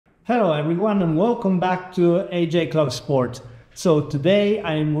Hello everyone and welcome back to ajclubsport. So today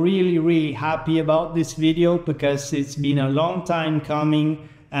I'm really happy about this video because it's been a long time coming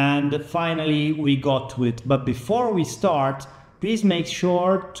and finally we got to it. But before we start, please make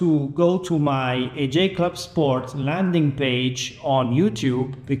sure to go to my ajclubsport landing page on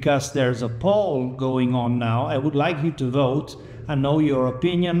YouTube because there's a poll going on now. I would like you to vote and know your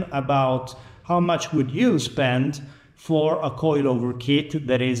opinion about how much would you spend for a coilover kit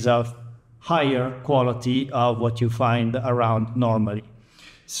that is of higher quality of what you find around normally.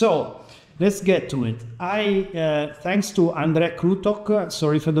 So let's get to it. Thanks to André Krutok,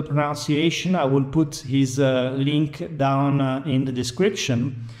 sorry for the pronunciation, I will put his link down in the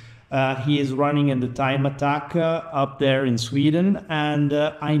description. He is running in the Time Attack up there in Sweden, and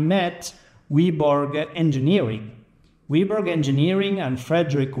I met Wiborg Engineering. Wiborg Engineering and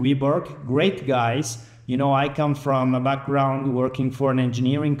Frederick Wiborg, great guys. You know, I come from a background working for an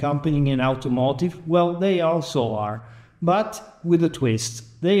engineering company in automotive. Well, they also are, but with a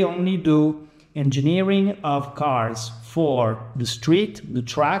twist. They only do engineering of cars for the street, the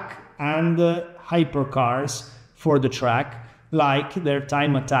track, and hypercars for the track, like their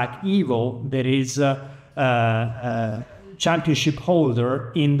Time Attack Evo, that is a championship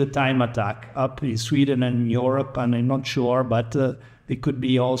holder in the Time Attack up in Sweden and Europe, and I'm not sure, but it could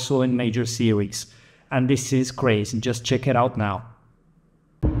be also in major series. And this is crazy. Just check it out now.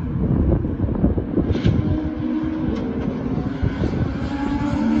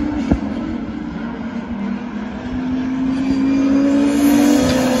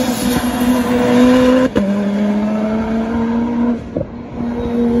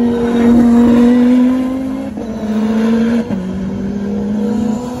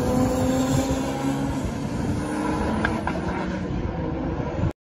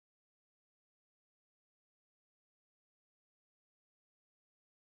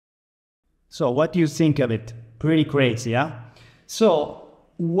 So what do you think of it? Pretty crazy, yeah? So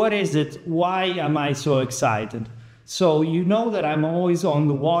what is it? Why am I so excited? So you know that I'm always on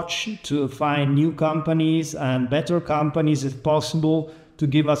the watch to find new companies and better companies if possible to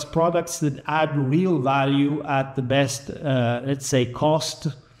give us products that add real value at the best, let's say, cost,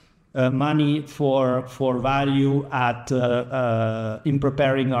 money for value at in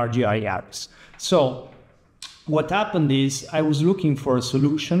preparing our GR Yaris. So what happened is I was looking for a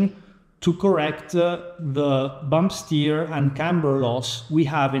solution to correct the bump steer and camber loss we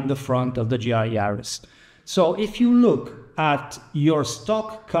have in the front of the GR Yaris. So if you look at your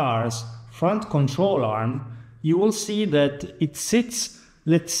stock car's front control arm, you will see that it sits,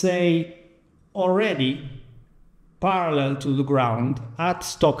 let's say, already parallel to the ground at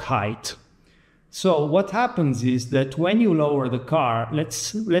stock height. So what happens is that when you lower the car,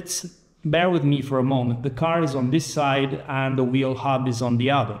 let's bear with me for a moment. The car is on this side and the wheel hub is on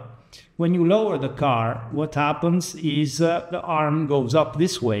the other. When you lower the car, what happens is the arm goes up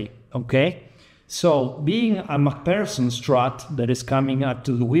this way, okay? So being a Macpherson strut that is coming up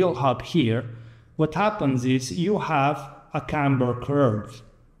to the wheel hub here, what happens is you have a camber curve.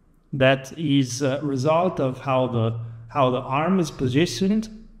 That is a result of how the arm is positioned,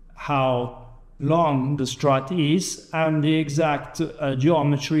 how long the strut is, and the exact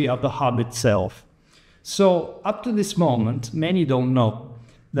geometry of the hub itself. So up to this moment, many don't know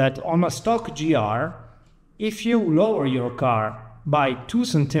that on a stock GR, if you lower your car by 2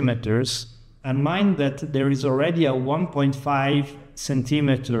 centimeters, and mind that there is already a 1.5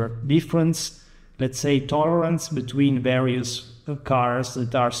 centimeter difference, let's say tolerance between various cars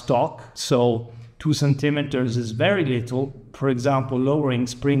that are stock, so 2 centimeters is very little. For example, lowering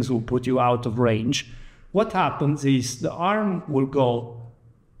springs will put you out of range. What happens is the arm will go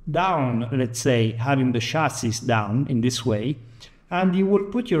down, let's say, having the chassis down in this way, and you will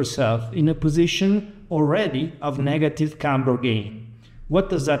put yourself in a position already of negative camber gain. What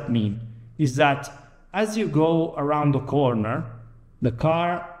does that mean? Is that as you go around the corner, the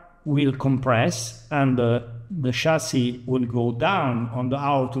car will compress and the chassis will go down on the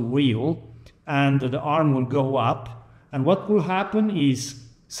outer wheel and the arm will go up. And what will happen is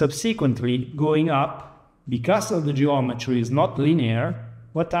subsequently going up, because of the geometry is not linear,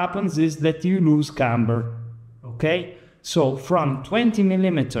 what happens is that you lose camber, okay? So from 20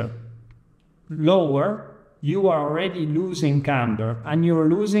 millimeter lower, you are already losing camber, and you're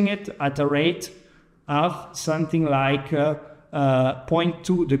losing it at a rate of something like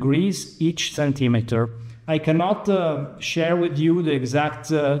 0.2 degrees each centimeter. I cannot share with you the exact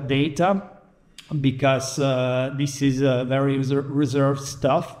data because this is very reserved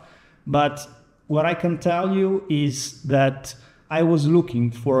stuff, but what I can tell you is that I was looking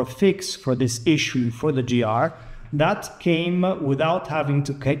for a fix for this issue for the GR, That came without having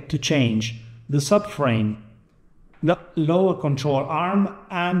to change the subframe, the lower control arm,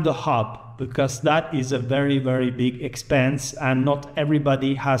 and the hub, because that is a very, very big expense, and not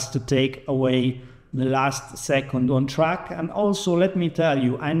everybody has to take away the last second on track. And also, let me tell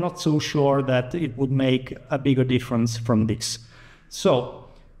you, I'm not so sure that it would make a bigger difference from this. So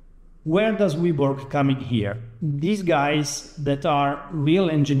where does Wiborg come in here? These guys that are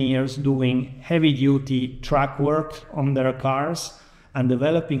real engineers doing heavy-duty track work on their cars and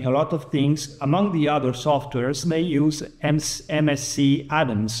developing a lot of things. Among the other softwares, they use MSC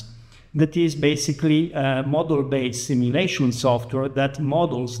Adams. That is basically a model-based simulation software that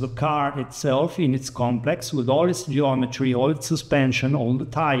models the car itself in its complex with all its geometry, all its suspension, all the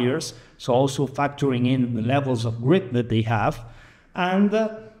tires, so also factoring in the levels of grip that they have. And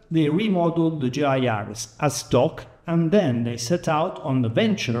they remodeled the GR Yaris as stock, and then they set out on the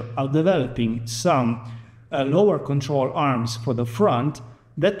venture of developing some lower control arms for the front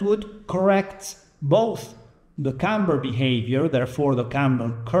that would correct both the camber behavior, therefore the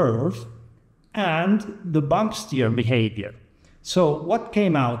camber curve, and the bump steer behavior. So what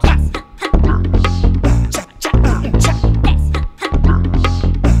came out?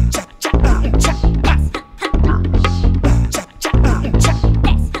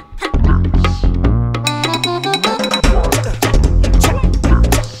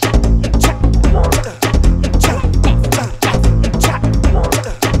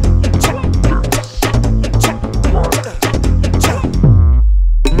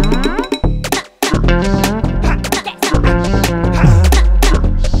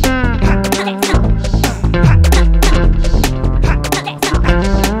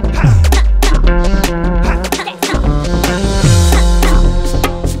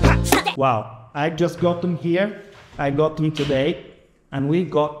 Wow, I just got them here. I got them today, and we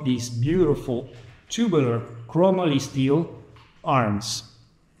got these beautiful tubular chromoly steel arms.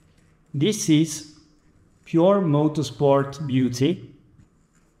 This is pure motorsport beauty.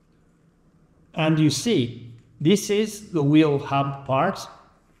 And you see, this is the wheel hub part.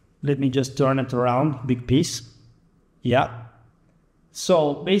 Let me just turn it around, big piece. Yeah.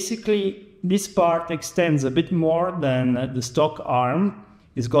 So basically, this part extends a bit more than the stock arm.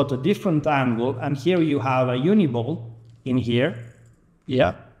 It's got a different angle, and here you have a uniball in here.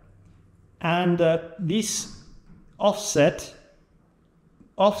 Yeah. And this offsets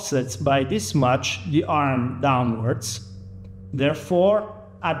by this much the arm downwards. Therefore,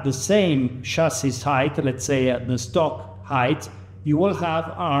 at the same chassis height, let's say at the stock height, you will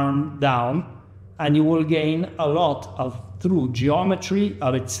have arm down, and you will gain a lot of, through geometry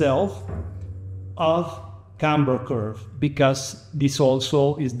of itself, of camber curve, because this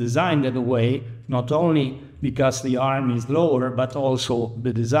also is designed in a way, not only because the arm is lower, but also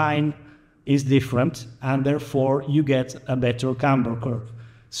the design is different, and therefore you get a better camber curve.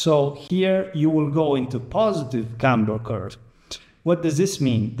 So here you will go into positive camber curve. What does this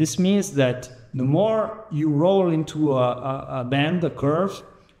mean? This means that the more you roll into a bend, a curve,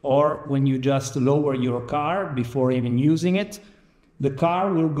 or when you just lower your car before even using it, the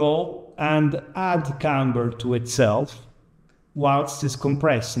car will go and add camber to itself whilst it's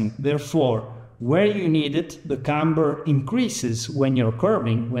compressing. Therefore, where you need it, the camber increases when you're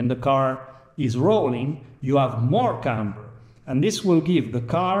curving. When the car is rolling, you have more camber. And this will give the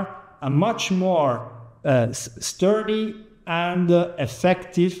car a much more sturdy and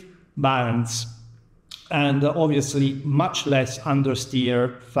effective balance. And obviously much less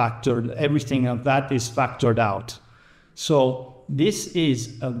understeer factored. Everything of that is factored out. So this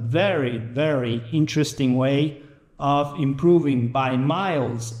is a very, very interesting way of improving by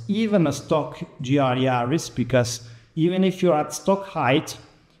miles even a stock GR Yaris, because even if you're at stock height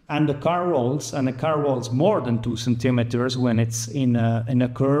and the car rolls, and the car rolls more than 2 centimeters when it's in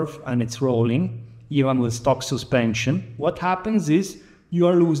a curve and it's rolling, even with stock suspension, what happens is you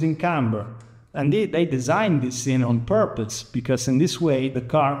are losing camber. And they designed this in on purpose, because in this way the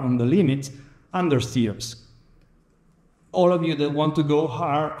car on the limit understeers. All of you that want to go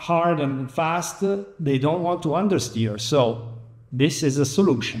hard and fast, they don't want to understeer. So this is a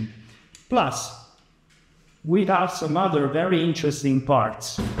solution. Plus, we have some other very interesting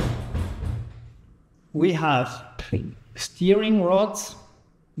parts. We have steering rods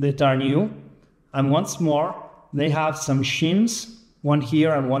that are new. And once more, they have some shims, one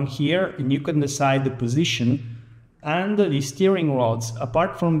here and one here, and you can decide the position. And the steering rods,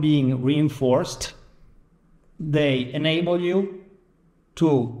 apart from being reinforced, they enable you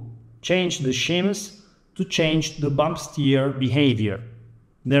to change the shims, to change the bump steer behavior.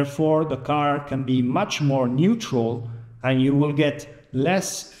 Therefore, the car can be much more neutral, and you will get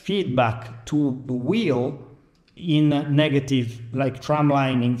less feedback to the wheel in negative, like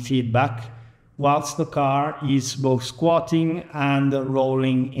tramlining feedback, whilst the car is both squatting and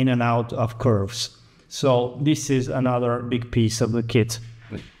rolling in and out of curves. So this is another big piece of the kit.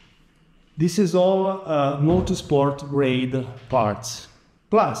 This is all Motorsport grade parts.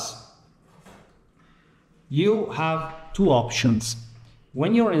 Plus, you have two options.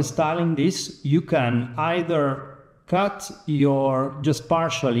 When you're installing this, you can either just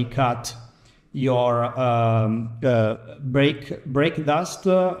partially cut your brake dust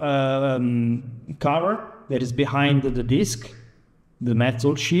cover that is behind the disc, the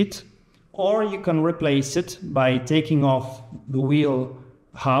metal sheet, or you can replace it by taking off the wheel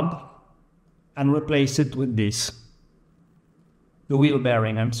hub and replace it with this. The wheel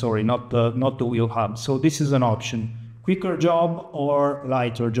bearing, I'm sorry, not the wheel hub. So this is an option. Quicker job or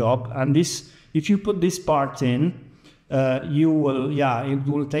lighter job. And this, if you put this part in, it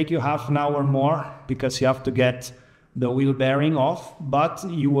will take you half an hour more because you have to get the wheel bearing off, but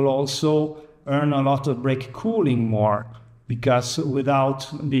you will also earn a lot of brake cooling more, because without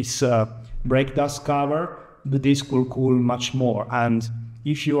this brake dust cover, the disc will cool much more. And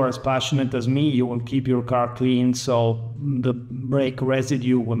if you are as passionate as me, you will keep your car clean, so the brake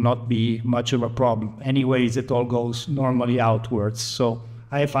residue will not be much of a problem. Anyways, it all goes normally outwards. So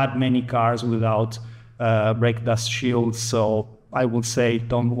I have had many cars without brake dust shields, so I will say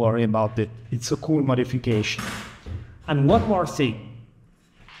don't worry about it. It's a cool modification. And one more thing,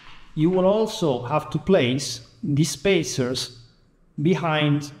 you will also have to place these spacers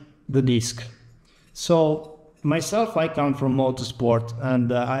behind the disc. So myself, I come from Motorsport,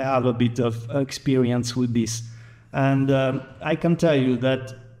 and I have a bit of experience with this. And I can tell you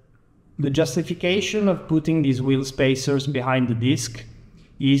that the justification of putting these wheel spacers behind the disc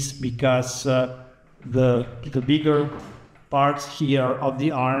is because the bigger part here of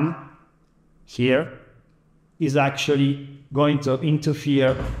the arm here is actually going to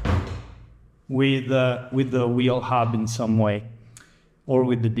interfere with the wheel hub in some way, or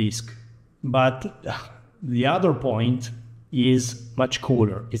with the disc. But the other point is much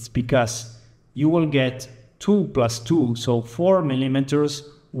cooler. It's because you will get 2 + 2, so 4 millimeters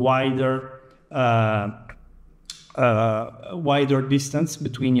wider distance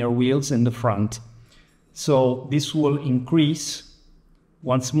between your wheels in the front. So this will increase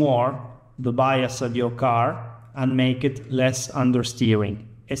once more the bias of your car and make it less understeering,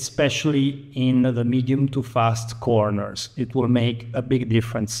 especially in the medium to fast corners. It will make a big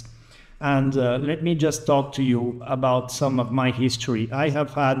difference. And let me just talk to you about some of my history. I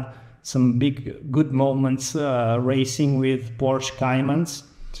have had some good moments racing with Porsche Caymans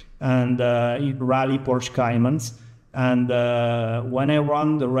and rally Porsche Caymans. And when I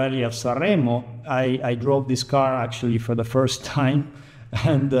won the Rally of Sanremo, I drove this car actually for the first time.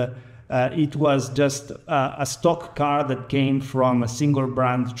 And it was just a stock car that came from a single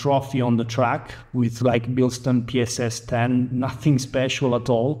brand trophy on the track with like Bilston PSS 10, nothing special at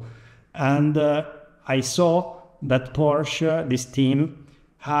all. And I saw that Porsche, this team,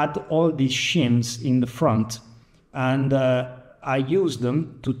 had all these shims in the front, and I used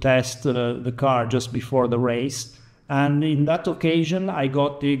them to test the car just before the race. And in that occasion, I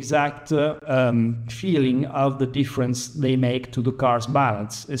got the exact feeling of the difference they make to the car's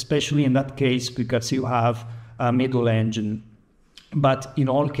balance, especially in that case because you have a middle engine. But in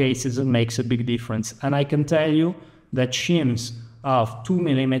all cases, it makes a big difference. And I can tell you that shims of 2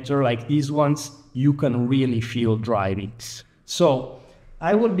 millimeter like these ones, you can really feel driving. So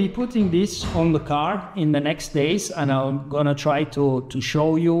I will be putting this on the car in the next days, and I'm gonna try to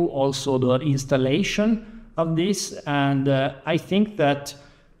show you also the installation of this. And I think that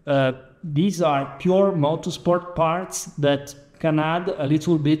these are pure Motorsport parts that can add a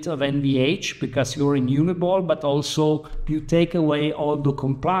little bit of NVH because you're in uniball, but also you take away all the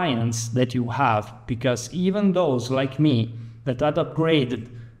compliance that you have, because even those like me that had upgraded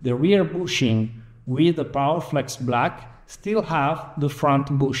the rear bushing with the PowerFlex Black still have the front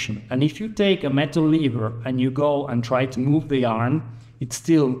bushing. And if you take a metal lever and you go and try to move the arm, it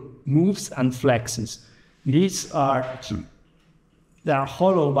still moves and flexes. These are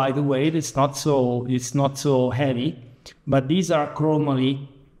hollow, by the way. It's not so heavy, but these are chromoly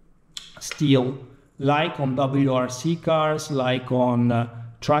steel, like on WRC cars, like on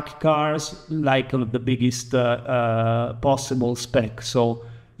track cars, like the biggest possible spec. So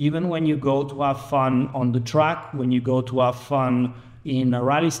even when you go to have fun on the track, when you go to have fun in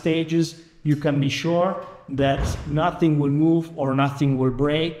rally stages, you can be sure that nothing will move or nothing will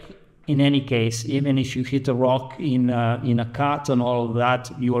break. In any case, even if you hit a rock in a cut and all of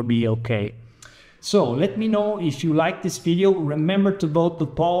that, you will be okay. So let me know if you like this video. Remember to vote the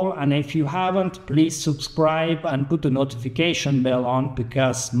poll, and if you haven't, please subscribe and put the notification bell on,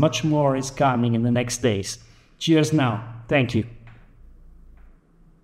 because much more is coming in the next days. Cheers now. Thank you.